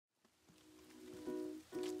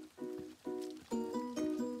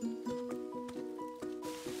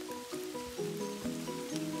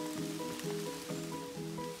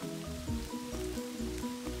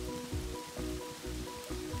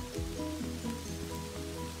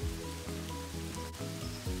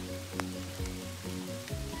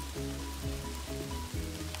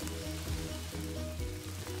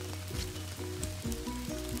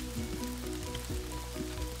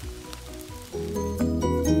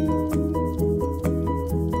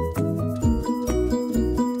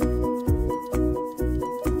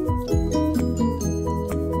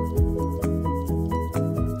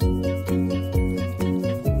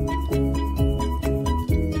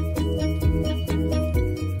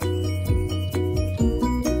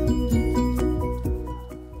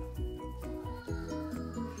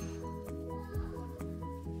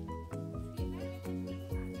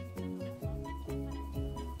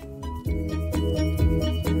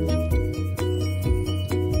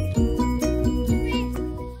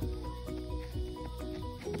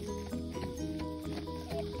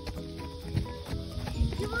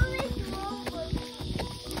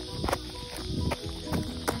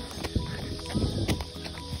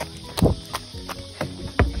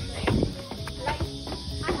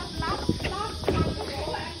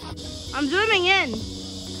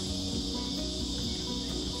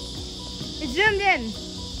in.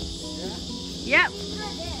 Yeah. Yep.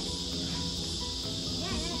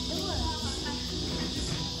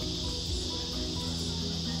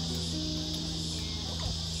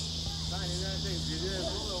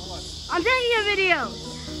 I'm taking a video.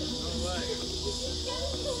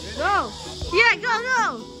 Go. Yeah, go.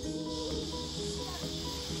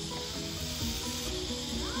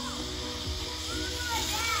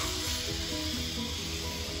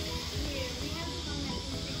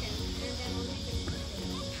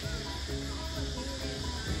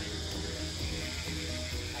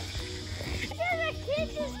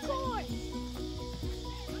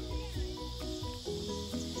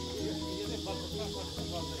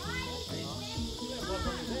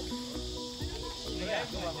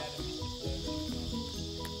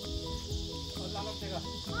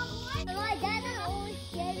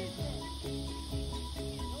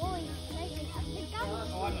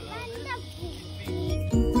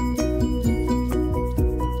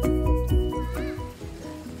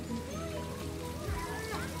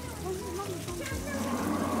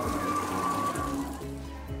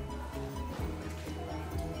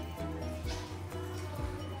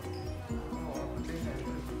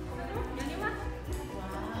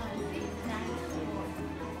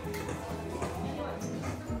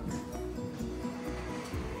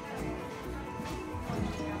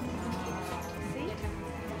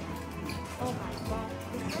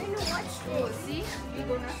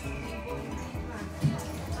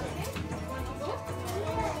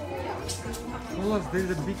 There's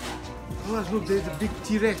a big. Look, there's a big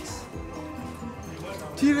T-Rex.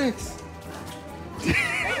 T-Rex.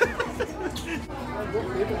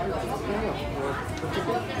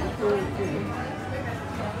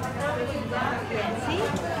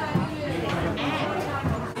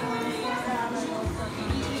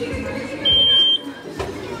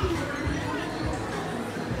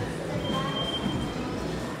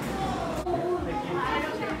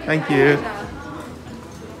 Thank you.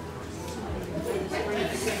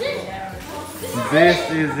 This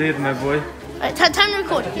is it, my boy. Alright, time to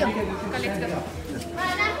record. Here.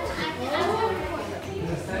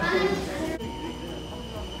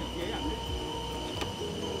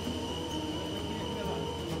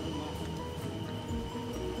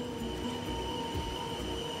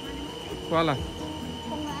 Koala.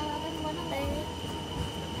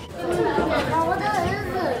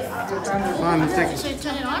 So turn it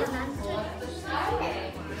on.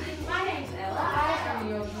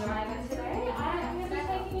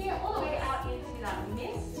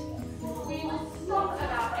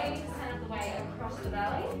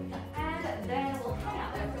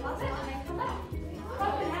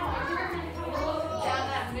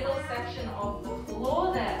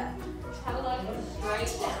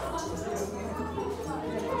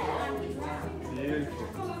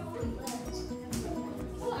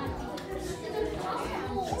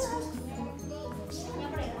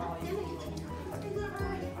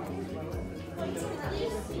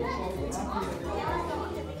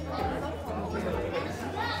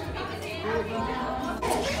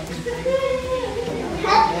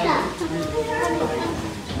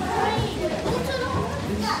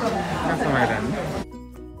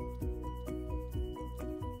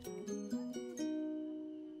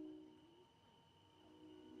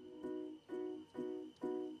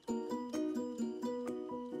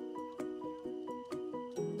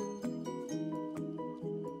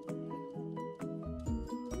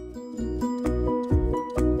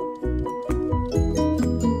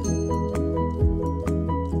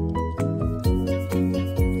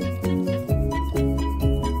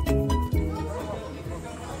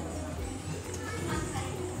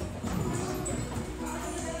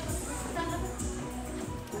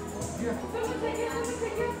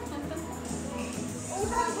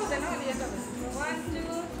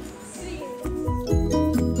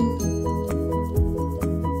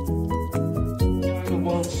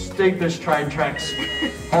 Dig this train tracks.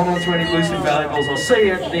 Hold on to any loose and valuables. I'll see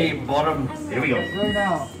you at the bottom. Here we go. Right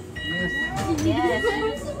now. Yes.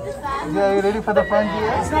 Are you ready for the front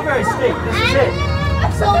gear? It's not very steep. This is it.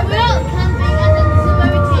 So we're camping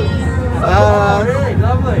at the Oh, really?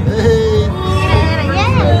 Lovely.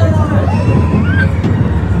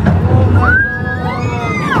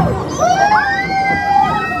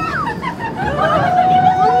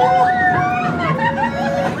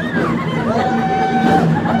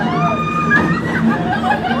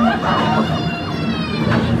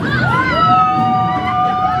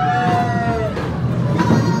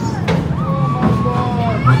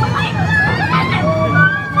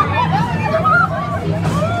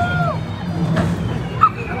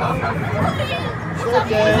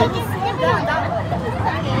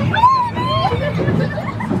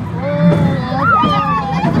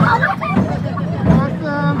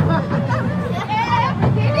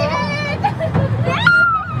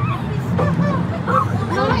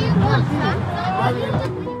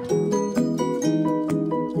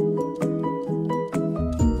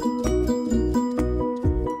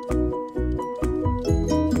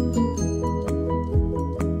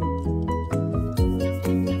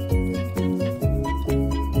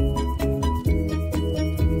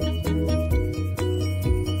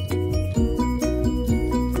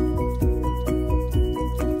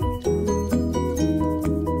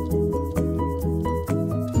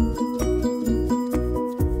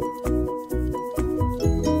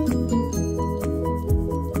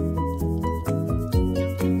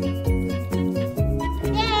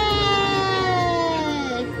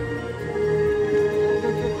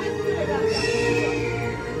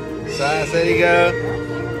 there you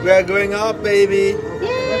go. We are going up, baby.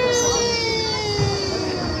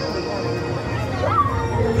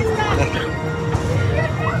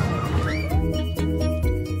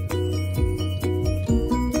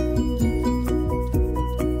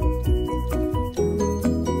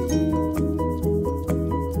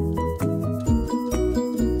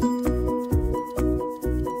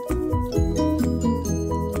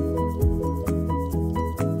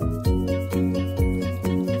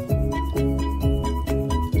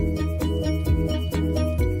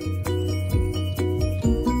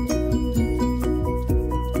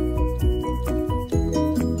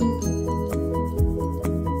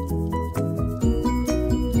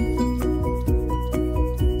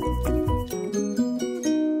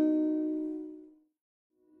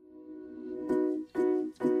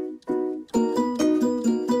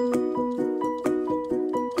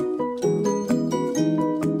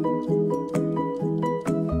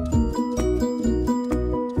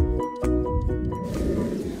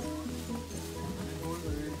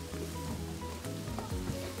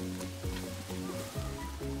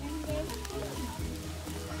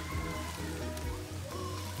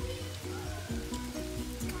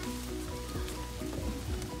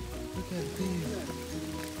 Look at these.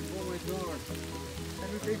 Oh my god. Can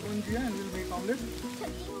we take one Gia and we'll make omelette?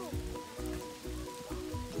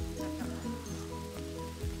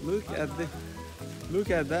 Look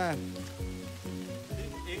at that.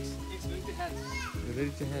 Eggs ready to hatch. They're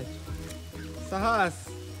ready to hatch. Sahas,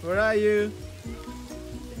 where are you?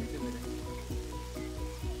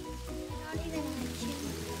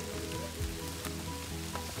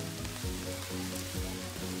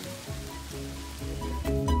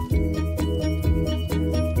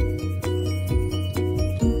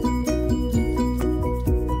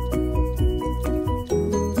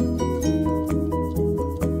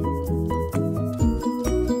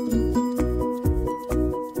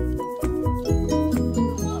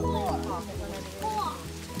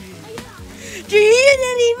 You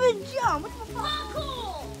didn't even jump. What the fuck?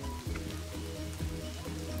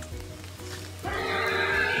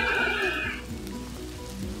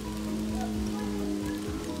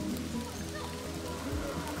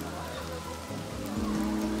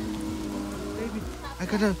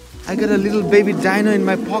 I got a little baby dino in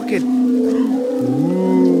my pocket.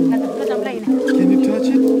 Ooh. Can you touch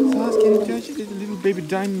it? Sahas, can you touch it? There's a little baby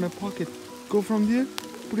dino in my pocket. Go from there.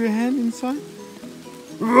 Put your hand inside.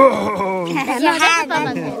 Whoa! That's your hand.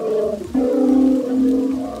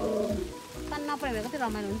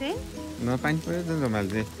 No, fine for it.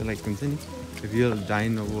 Like continue. The real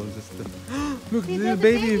dino was just the... Look, little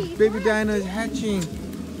baby dino is hatching.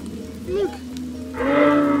 Look.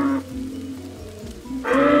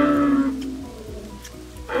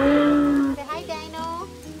 Say hi, Dino.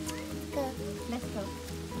 Go. Let's go.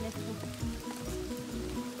 Let's go.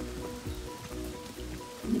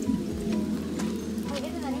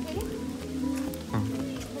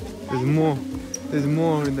 There's more. There's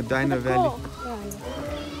more in the Dino Valley.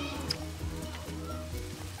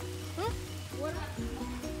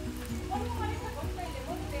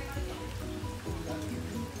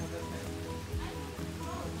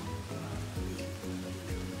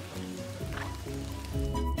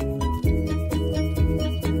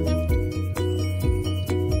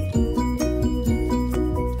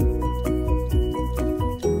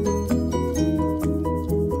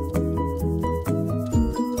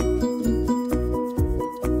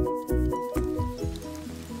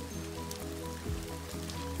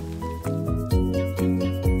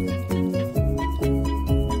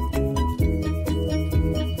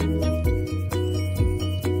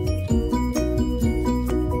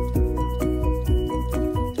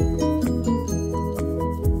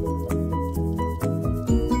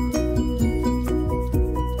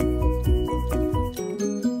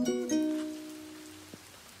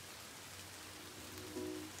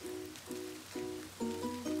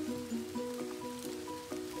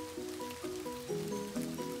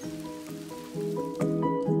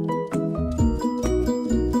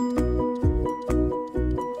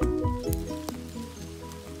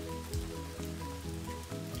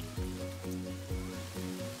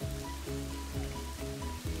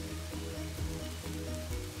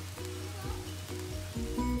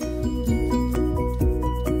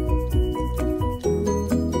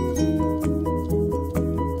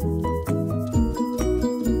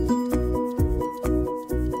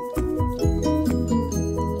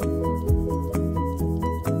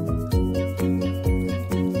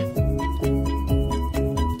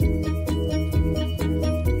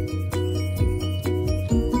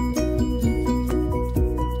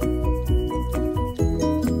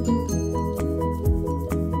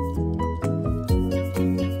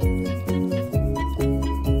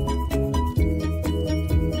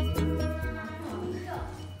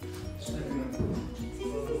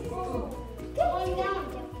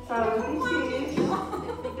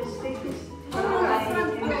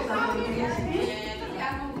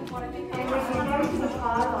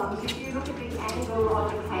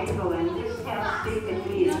 deep in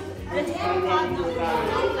here and go down into the valley.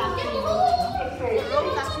 It's very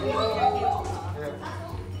steep.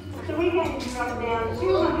 So we had to drop down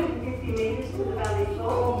 250 metres to the valley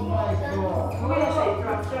floor. Oh my God. When I say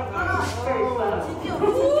drop, don't worry, it's very slow.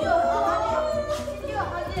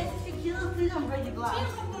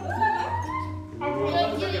 And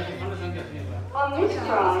on this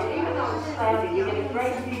ride, even though it's cloudy, you get a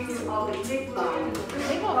great view of the cliff line.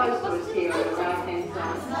 Close to us here on the right hand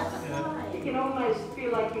side. You can almost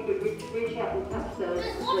feel like you could reach out and touch the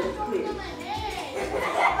cliff.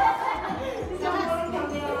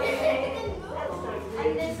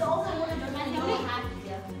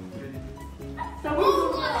 So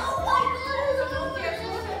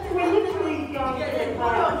we're literally going to the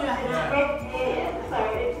clouds. It's wet air, so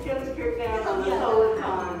it's just drip down on us all the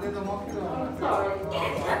time. I'm sorry.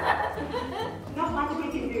 Not much we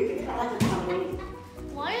can do, the clouds are coming.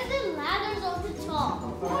 Why are there ladders on the top?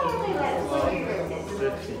 Why are they ladders? What do you reckon?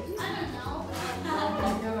 I don't know.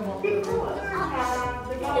 Because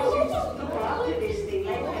the guys who look after this thing,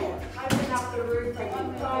 they can open up the roof, they can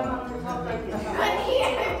climb on the top, they can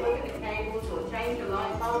look at the cables or change the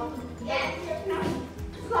light bulb.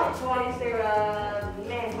 It's like, why is there a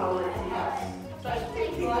manhole in the house? So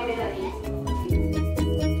if you get in